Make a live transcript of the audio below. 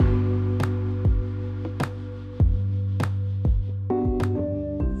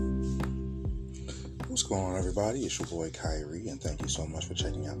everybody, it's your boy Kyrie, and thank you so much for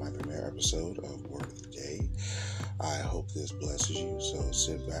checking out my premiere episode of Word of the Day. I hope this blesses you, so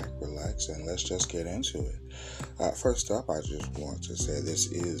sit back, relax, and let's just get into it. First up, I just want to say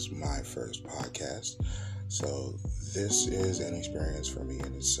this is my first podcast, so this is an experience for me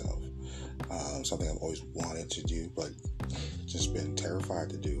in itself. Something I've always wanted to do, but just been terrified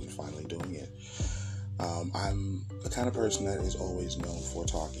to do, and finally doing it. I'm the kind of person that is always known for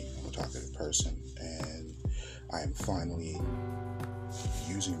talking. I'm a talkative person, and I'm finally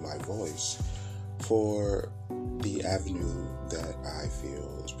using my voice for the avenue that I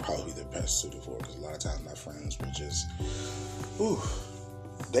feel is probably the best suited for, because a lot of times my friends will just,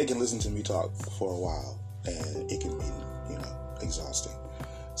 they can listen to me talk for a while, and it can be, exhausting.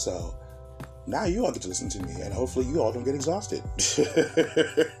 So now you all get to listen to me, and hopefully you all don't get exhausted.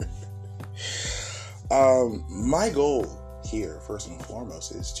 My goal here, first and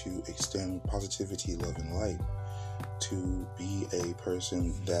foremost, is to extend positivity, love, and light, to be a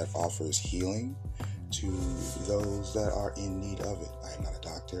person that offers healing to those that are in need of it. I am not a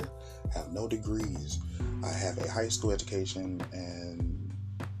doctor, have no degrees. I have a high school education and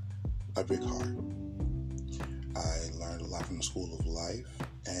a big heart. I learned a lot from the school of life,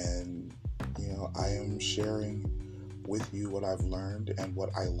 and I am sharing with you what I've learned and what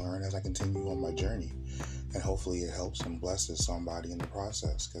I learn as I continue on my journey. And hopefully it helps and blesses somebody in the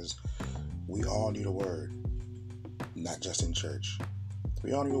process, because we all need a word, not just in church.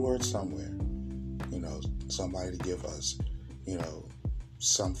 We all need a word somewhere. Somebody to give us,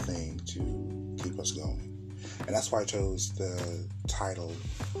 something to keep us going. And that's why I chose the title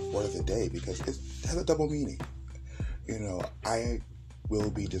Word of the Day, because it has a double meaning. I will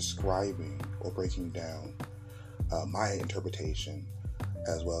be describing or breaking down my interpretation,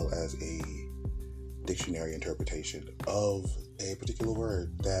 as well as a dictionary interpretation of a particular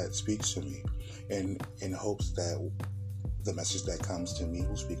word that speaks to me, and in hopes that the message that comes to me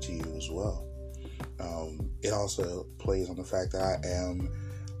will speak to you as well. It also plays on the fact that I am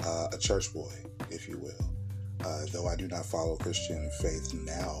a church boy, if you will. Though I do not follow Christian faith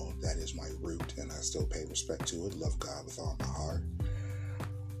now, that is my root, and I still pay respect to it, love God with all my heart.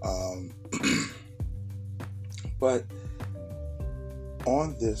 But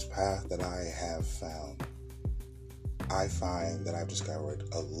on this path that I have found, I find that I've discovered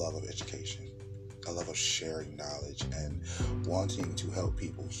a love of education, a love of sharing knowledge, and wanting to help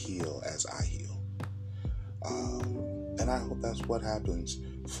people heal as I heal. And I hope that's what happens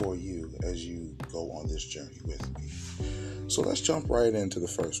for you as you go on this journey with me. So let's jump right into the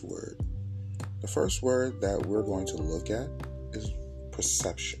first word. The first word that we're going to look at is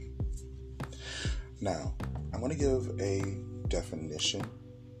perception. Now, I'm going to give a definition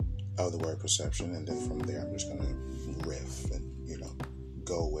of the word perception, and then from there I'm just going to riff and,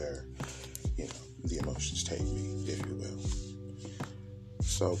 go where, the emotions take me, if you will.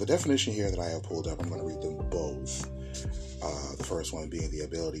 So the definition here that I have pulled up, I'm going to read them both. The first one being the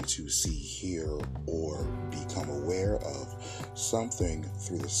ability to see, hear, or become aware of something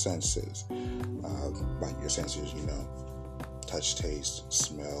through the senses. Like your senses, touch, taste,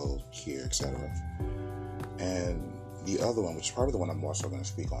 smell, hear, etc. And the other one, which is probably the one I'm also going to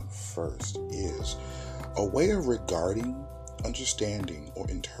speak on first, is a way of regarding, understanding, or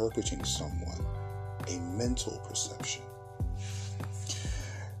interpreting someone, a mental perception.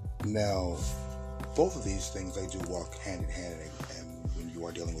 Now, both of these things, they do walk hand in hand, and when you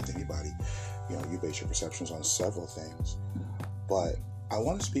are dealing with anybody, you base your perceptions on several things. But I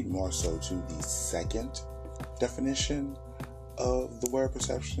want to speak more so to the second definition of the word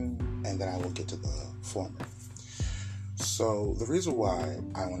perception, and then I will get to the former. So the reason why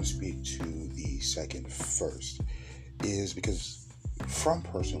I want to speak to the second first is because from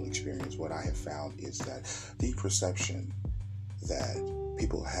personal experience, what I have found is that the perception that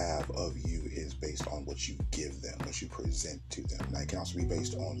people have of you is based on what you give them, what you present to them. Now, it can also be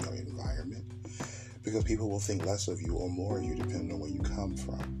based on your environment, because people will think less of you or more of you depending on where you come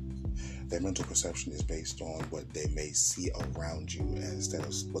from. Their mental perception is based on what they may see around you instead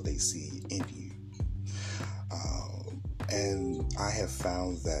of what they see in you. And I have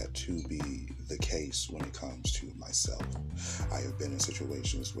found that to be the case when it comes to myself. I have been in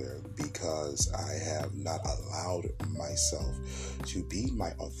situations where, because I have not allowed myself to be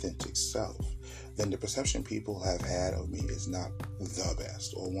my authentic self, then the perception people have had of me is not the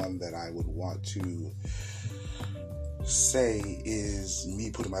best, or one that I would want to say is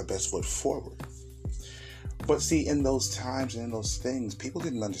me putting my best foot forward. But see, in those times and in those things, people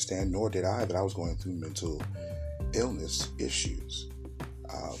didn't understand, nor did I, that I was going through mental illness issues.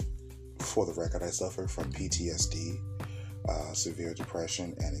 For the record, I suffer from PTSD, severe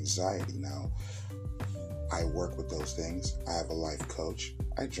depression, and anxiety. Now, I I work with those things. I have a life coach.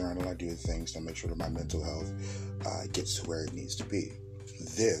 I journal. I do things to make sure that my mental health gets to where it needs to be.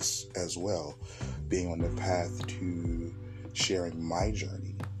 This, as well, being on the path to sharing my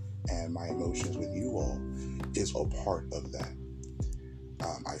journey and my emotions with you all, is a part of that.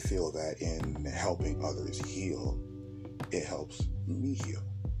 I feel that in helping others heal, it helps me heal.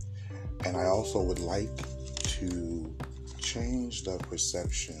 And I also would like to change the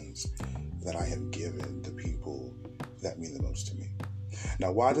perceptions that I have given the people that mean the most to me.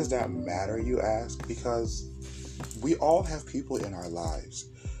 Now, why does that matter, you ask? Because we all have people in our lives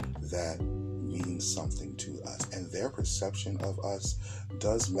that mean something to us, and their perception of us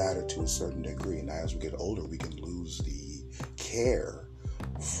does matter to a certain degree. Now, as we get older, we can lose the care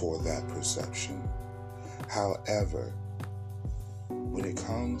for that perception. However, when it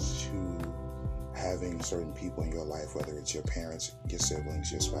comes to having certain people in your life, whether it's your parents, your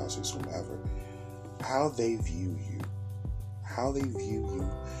siblings, your spouses, whomever, how they view you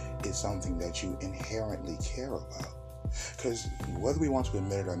is something that you inherently care about. Because whether we want to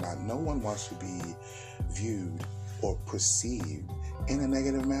admit it or not, no one wants to be viewed or perceived in a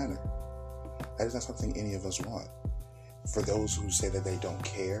negative manner. That is not something any of us want. For those who say that they don't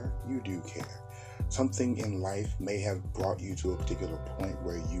care, you do care. Something in life may have brought you to a particular point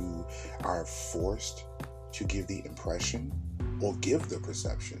where you are forced to give the impression or give the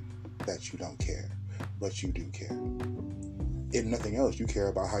perception that you don't care, but you do care. If nothing else, you care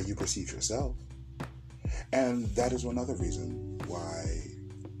about how you perceive yourself. And that is another reason why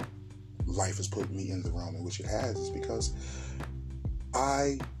life has put me in the realm in which it has, is because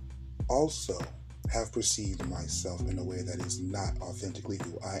I also have perceived myself in a way that is not authentically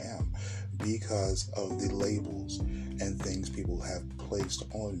who I am, because of the labels and things people have placed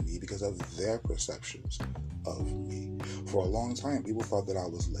on me because of their perceptions of me. For a long time, people thought that I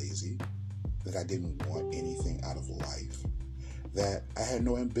was lazy, that I didn't want anything out of life, that I had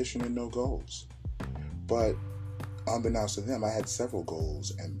no ambition and no goals. But unbeknownst to them, I had several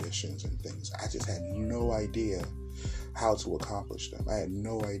goals, ambitions, and things. I just had no idea how to accomplish them. I had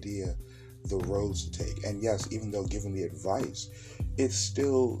no idea the roads to take. And yes, even though given the advice, it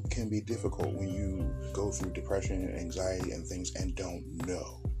still can be difficult when you go through depression and anxiety and things and don't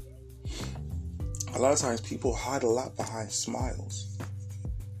know. A lot of times people hide a lot behind smiles.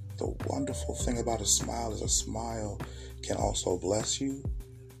 The wonderful thing about a smile is a smile can also bless you,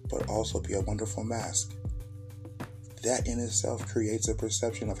 but also be a wonderful mask. That in itself creates a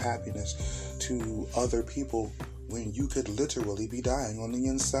perception of happiness to other people when you could literally be dying on the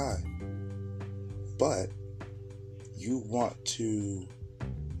inside. But you want to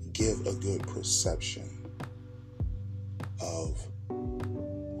give a good perception of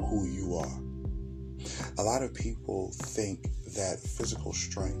who you are. A lot of people think that physical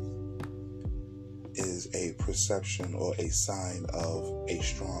strength is a perception or a sign of a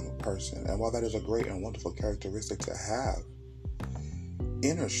strong person. And while that is a great and wonderful characteristic to have,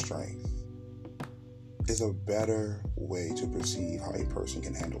 inner strength is a better way to perceive how a person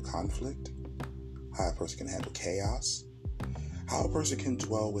can handle conflict, how a person can handle chaos, how a person can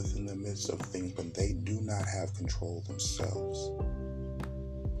dwell within the midst of things when they do not have control themselves.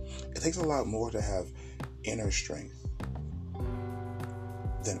 It takes a lot more to have inner strength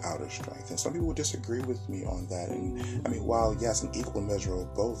than outer strength. And some people would disagree with me on that. And I mean, while yes, an equal measure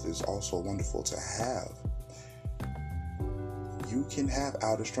of both is also wonderful to have, you can have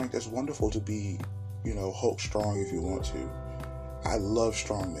outer strength. It's wonderful to be, Hulk strong if you want to. I love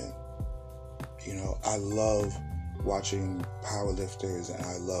strong men. I love watching powerlifters, and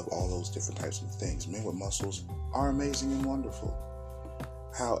I love all those different types of things. Men with muscles are amazing and wonderful.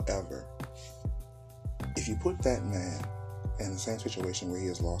 However, if you put that man in the same situation where he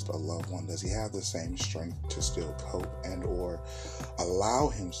has lost a loved one, does he have the same strength to still cope and or allow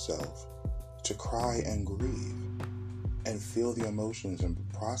himself to cry and grieve and feel the emotions and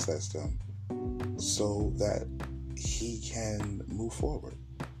process them so that he can move forward?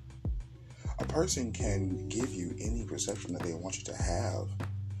 A person can give you any perception that they want you to have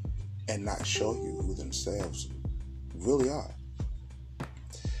and not show you who themselves really are.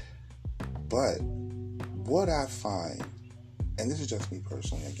 But what I find, and this is just me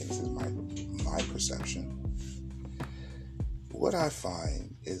personally, again, this is my perception. What I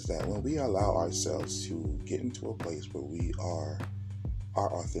find is that when we allow ourselves to get into a place where we are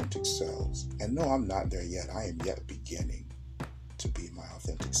our authentic selves, and no, I'm not there yet. I am yet beginning to be my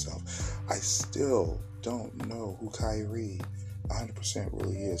authentic self. I still don't know who Kyrie 100%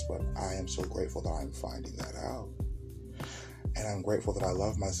 really is, but I am so grateful that I'm finding that out. And I'm grateful that I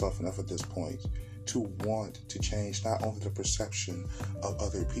love myself enough at this point to want to change not only the perception of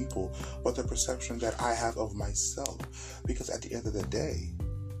other people, but the perception that I have of myself. Because at the end of the day,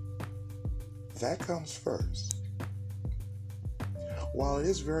 that comes first. While it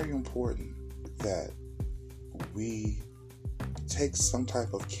is very important that we take some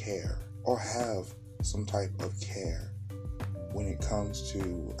type of care or have some type of care when it comes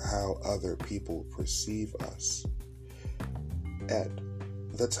to how other people perceive us, at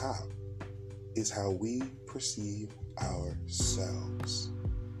the top is how we perceive ourselves.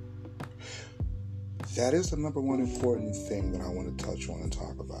 That is the number one important thing that I want to touch on and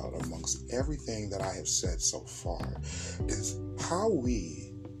talk about amongst everything that I have said so far, is how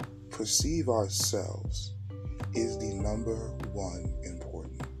we perceive ourselves is the number one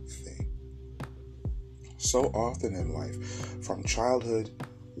important thing. So often in life, from childhood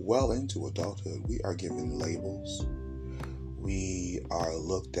well into adulthood, we are given labels. We are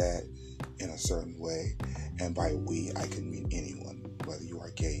looked at in a certain way, and by we, I can mean anyone, whether you are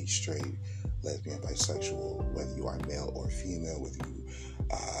gay, straight, lesbian, bisexual, whether you are male or female, whether you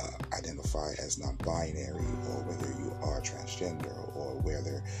identify as non-binary, or whether you are transgender, or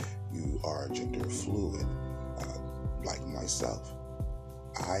whether you are gender fluid, like myself.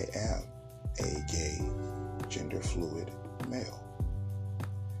 I am a gay, gender fluid male.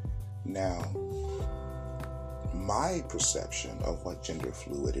 Now, my perception of what gender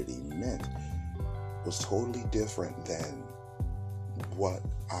fluidity meant was totally different than what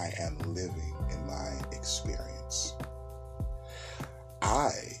I am living in my experience. I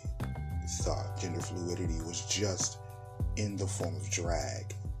thought gender fluidity was just in the form of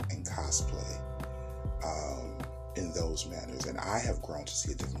drag and cosplay, in those manners, and I have grown to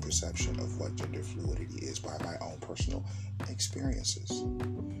see a different perception of what gender fluidity is by my own personal experiences,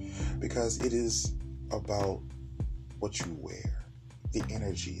 because it is about what you wear, the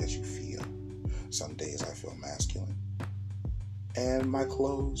energy that you feel. Some days I feel masculine, and my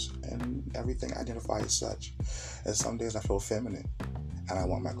clothes and everything identify as such. And some days I feel feminine, and I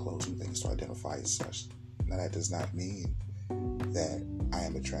want my clothes and things to identify as such. Now, that does not mean that I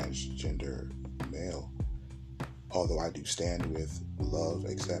am a transgender male, although I do stand with, love,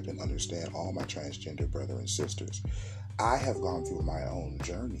 accept, and understand all my transgender brothers and sisters. I have gone through my own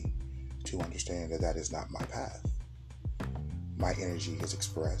journey to understand that that is not my path. My energy is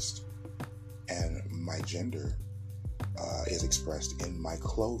expressed, and my gender is expressed in my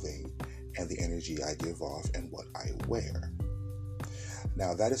clothing and the energy I give off and what I wear.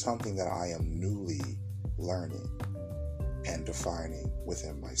 Now, that is something that I am newly learning and defining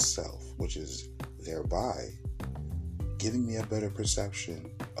within myself, which is thereby giving me a better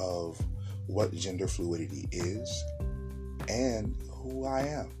perception of what gender fluidity is and who I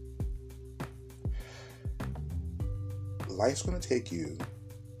am. Life's going to take you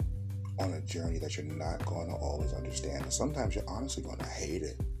on a journey that you're not going to always understand. And sometimes you're honestly going to hate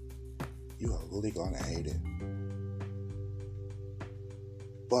it. You are really going to hate it.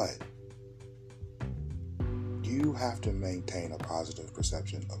 But you have to maintain a positive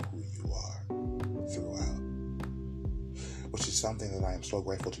perception of who you are throughout, which is something that I am so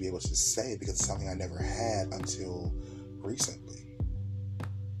grateful to be able to say, because it's something I never had until recently.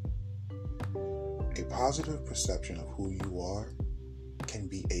 A positive perception of who you are can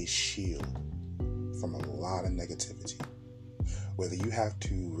be a shield from a lot of negativity. Whether you have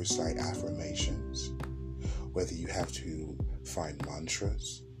to recite affirmations, whether you have to find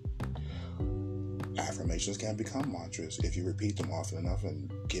mantras. Affirmations can become mantras if you repeat them often enough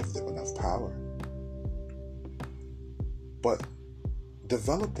and give them enough power. But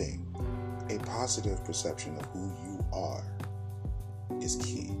developing a positive perception of who you are is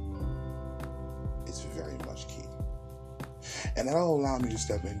key. It's very much key. And that'll allow me to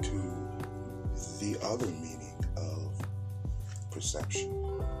step into the other meaning of perception.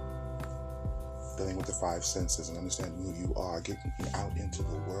 Dealing with the five senses and understanding who you are, getting out into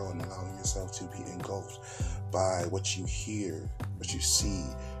the world and allowing yourself to be engulfed by what you hear, what you see,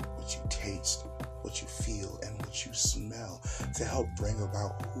 what you taste, what you feel, and what you smell, to help bring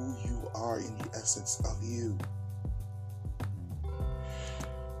about who you are in the essence of you.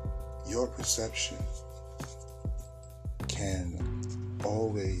 Your perception can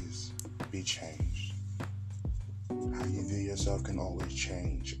always be changed. How you view yourself can always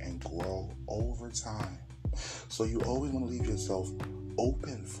change and grow over time. So you always want to leave yourself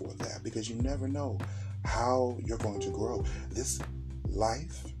open for that, because you never know how you're going to grow. This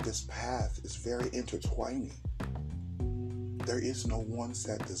life, this path is very intertwining. There is no one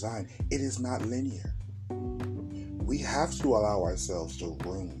set design. It is not linear. We have to allow ourselves the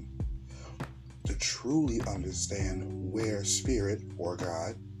room to truly understand where Spirit or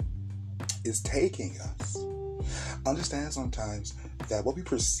God is taking us. Understand sometimes that what we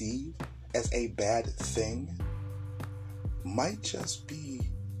perceive as a bad thing might just be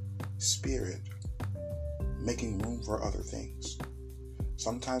Spirit making room for other things.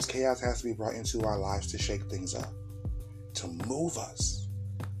 Sometimes chaos has to be brought into our lives to shake things up, to move us,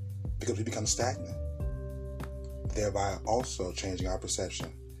 because we become stagnant, thereby also changing our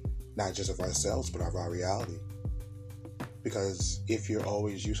perception, not just of ourselves, but of our reality. Because if you're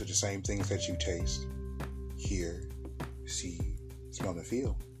always used to the same things that you taste, hear, see, smell, and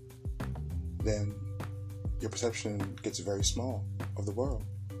feel, then your perception gets very small of the world.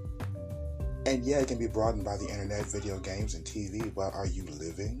 And yeah, it can be broadened by the internet, video games, and TV, but are you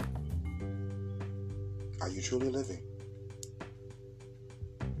living? Are you truly living?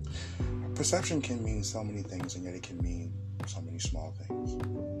 Perception can mean so many things, and yet it can mean so many small things.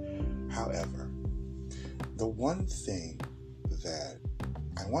 However, the one thing that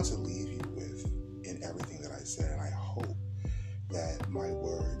I want to leave you with in everything that I said, and I hope that my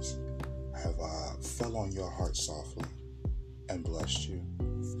words have fell on your heart softly and blessed you.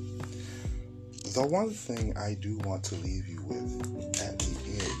 The one thing I do want to leave you with at the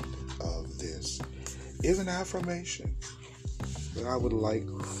end of this is an affirmation that I would like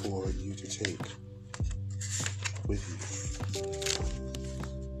for you to take with you.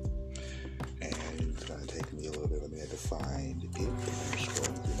 And it's going to take me a little bit of a minute to find it. I'm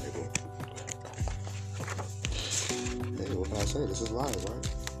scrolling through my book. Hey, what can I say? This is live, right?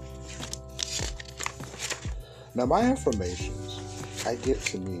 Now, my affirmations, I get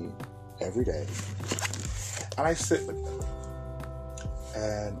to me every day, and I sit with them,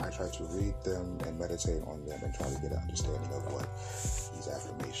 and I try to read them and meditate on them and try to get an understanding of what these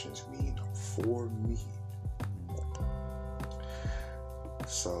affirmations mean for me.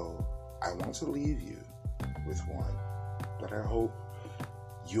 So I want to leave you with one that I hope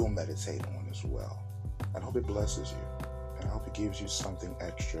you'll meditate on as well. I hope it blesses you, and I hope it gives you something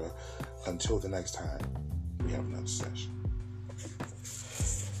extra until the next time we have another session.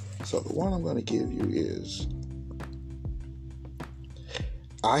 So the one I'm going to give you is,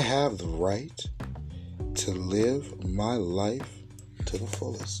 I have the right to live my life to the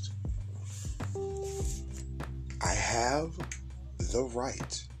fullest. I have the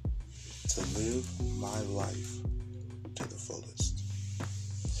right to live my life to the fullest.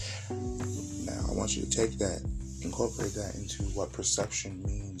 Now, I want you to take that, incorporate that into what perception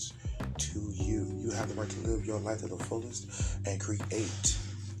means to you. You have the right to live your life to the fullest and create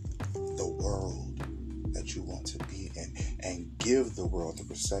the world that you want to be in, and give the world the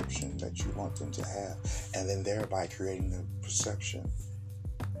perception that you want them to have, and then thereby creating the perception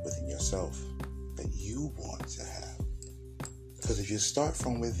within yourself that you want to have. Because if you start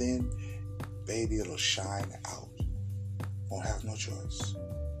from within, baby, it'll shine out. Won't have no choice.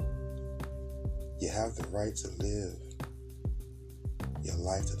 You have the right to live your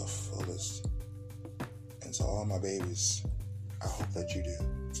life to the fullest. And to all my babies, I hope that you do.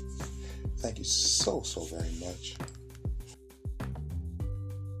 Thank you so very much.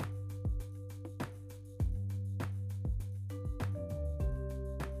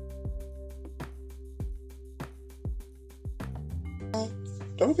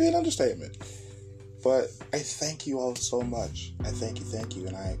 Don't be an understatement. But I thank you all so much. I thank you.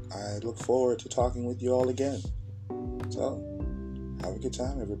 And I look forward to talking with you all again. So, have a good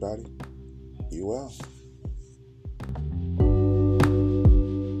time, everybody. Be well.